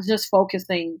 And I'm just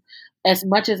focusing as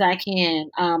much as I can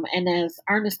and as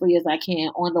earnestly as I can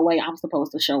on the way I'm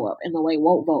supposed to show up and the way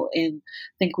Woke Vote and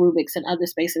Think Rubik's and other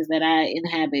spaces that I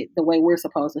inhabit, the way we're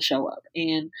supposed to show up.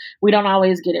 And we don't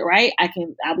always get it right.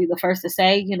 I'll be the first to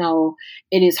say,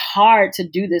 it is hard to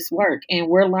do this work and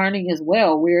we're learning as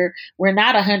well. We're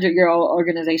not 100-year-old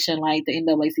organization like the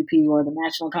NAACP or the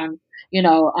National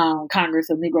Congress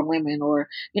of Negro Women or,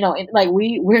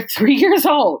 we're 3 years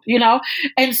old,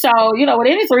 and so, with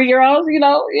any 3-year-olds,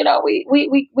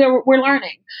 we're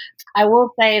learning. I will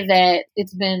say that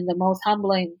it's been the most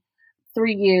humbling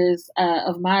 3 years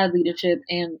of my leadership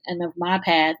and of my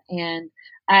path. And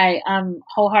I'm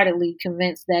wholeheartedly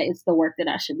convinced that it's the work that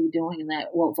I should be doing and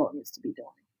that Woke Vote needs to be doing.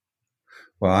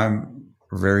 Well, I'm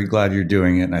very glad you're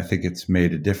doing it. And I think it's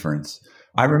made a difference.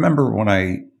 I remember when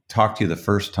I talked to you the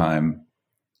first time,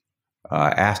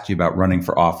 asked you about running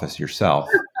for office yourself.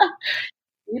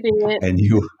 You did. And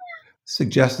you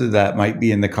suggested that might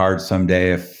be in the cards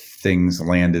someday if things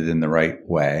landed in the right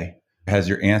way. Has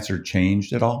your answer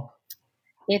changed at all?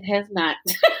 It has not.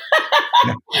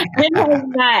 It has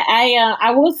not.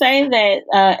 I will say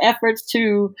that efforts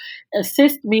to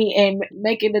assist me in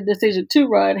making the decision to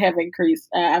run have increased.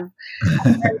 I've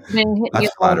been,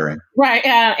 That's flattering. right,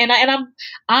 and I'm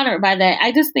honored by that.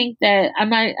 I just think that I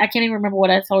can't even remember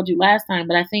what I told you last time,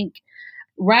 but I think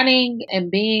running and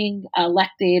being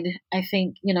elected, I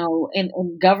think,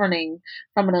 in governing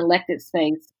from an elected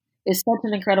space is such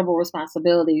an incredible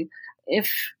responsibility.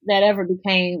 If that ever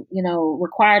became,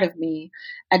 required of me,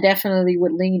 I definitely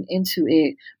would lean into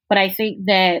it. But I think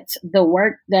that the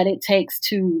work that it takes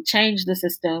to change the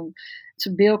system, to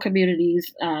build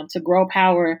communities, to grow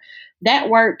power, that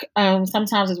work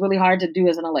sometimes is really hard to do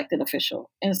as an elected official.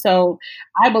 And so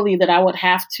I believe that I would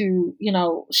have to,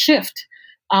 shift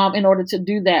in order to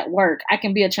do that work. I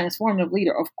can be a transformative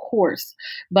leader, of course,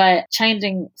 but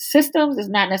changing systems is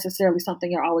not necessarily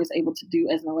something you're always able to do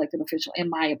as an elected official, in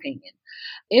my opinion.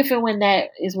 If and when that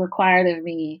is required of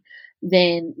me,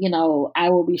 then, I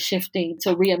will be shifting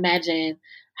to reimagine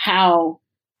how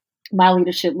my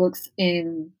leadership looks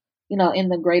in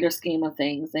the greater scheme of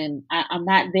things. And I'm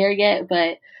not there yet,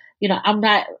 but, I'm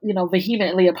not,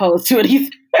 vehemently opposed to it either,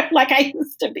 like I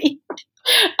used to be.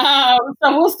 So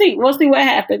we'll see. We'll see what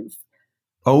happens.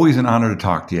 Always an honor to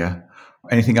talk to you.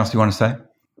 Anything else you want to say?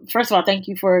 First of all, thank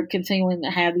you for continuing to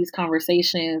have these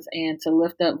conversations and to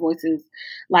lift up voices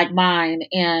like mine.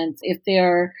 And if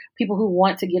there are people who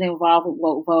want to get involved with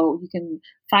Woke Vote, you can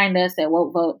find us at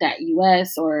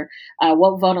wokevote.us or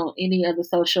Woke Vote on any of the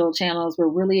social channels. We're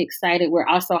really excited. We're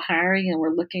also hiring and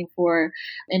we're looking for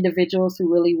individuals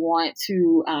who really want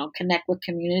to connect with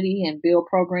community and build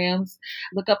programs.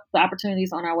 Look up the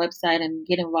opportunities on our website and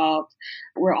get involved.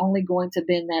 We're only going to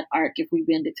bend that arc if we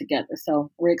bend it together.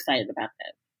 So we're excited about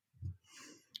that.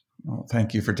 Well,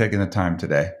 thank you for taking the time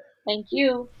today. Thank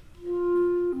you.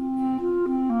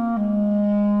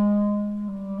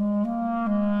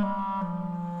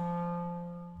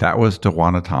 That was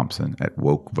DeJuana Thompson at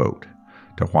Woke Vote.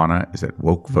 DeJuana is at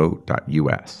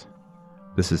wokevote.us.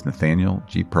 This is Nathaniel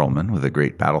G. Perlman with the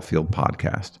Great Battlefield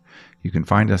Podcast. You can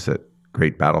find us at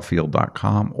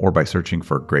greatbattlefield.com or by searching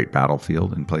for Great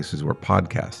Battlefield in places where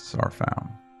podcasts are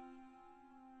found.